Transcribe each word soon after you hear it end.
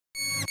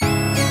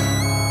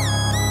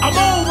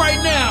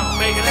right now.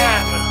 Make it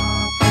happen.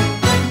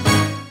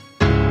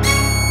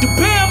 The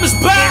Bam is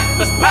back.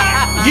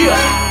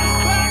 Yeah.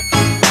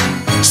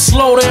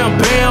 Slow down,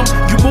 Bam,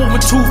 you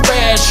moving too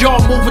fast.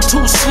 Y'all moving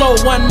too slow,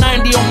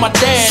 190 on my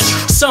dash.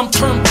 Some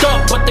turned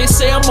up, but they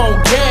say I'm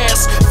on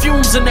gas.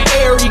 Fumes in the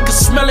air, you can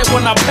smell it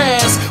when I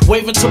pass.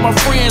 Waving to my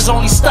friends,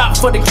 only stop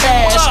for the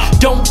cash.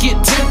 Don't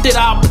get tempted,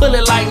 I'll pull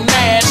it like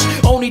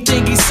Nash. Only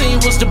thing he seen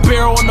was the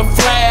barrel and the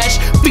flash.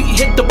 Feet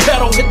hit the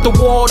pedal, hit the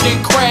wall,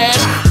 then crash.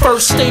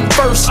 First thing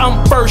first,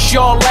 I'm first,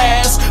 y'all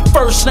last.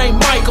 First name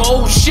Michael,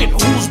 oh shit,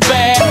 who's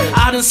bad?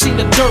 I done seen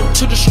the dirt,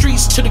 to the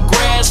streets, to the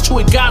grass, till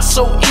it got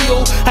so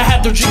ill I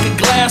had to drink a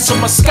glass of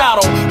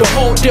Moscato, the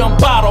whole damn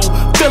bottle,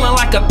 feeling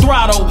like a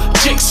throttle.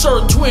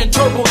 Jigsaw twin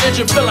turbo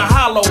engine feeling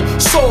hollow.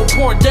 Soul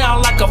pouring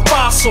down like a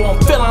fossil, I'm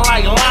feeling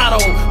like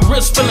Lotto.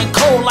 Wrist feeling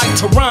cold like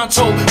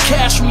Toronto.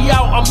 Cash me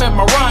out, I'm at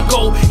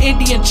Morocco.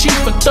 Indian chief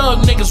and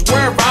thug niggas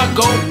wherever I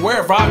go,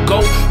 wherever I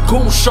go.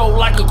 Goon show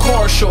like a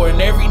car show,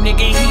 and every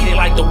nigga heated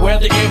like the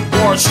weather in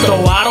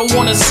Barstow. I don't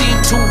wanna seem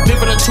too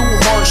vivid or too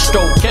harsh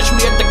though. Catch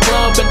me at the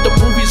club, at the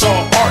movies or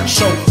art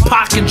show.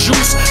 Pac and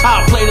Juice,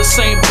 I'll play the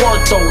same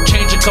part though.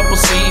 Change a couple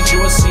scenes,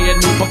 you will see a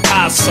new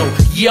Picasso.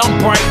 Yeah, I'm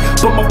bright,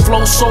 but my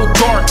flow so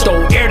dark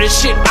though. Air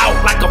this shit out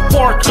like a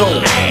fart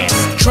though.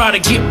 Try to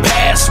get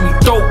past me,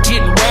 throat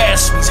getting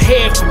raspy.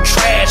 Head from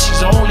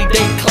trashies, only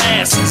they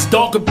classies.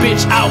 Dog a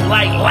bitch out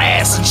like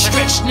Lassie.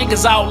 Stretch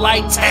niggas out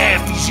like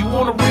taffies. You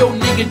want a real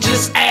nigga,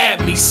 just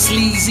add me.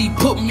 Sleazy,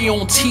 put me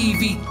on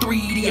TV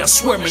 3D. I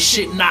swear my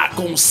shit not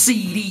gon'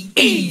 CD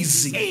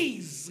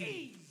easy.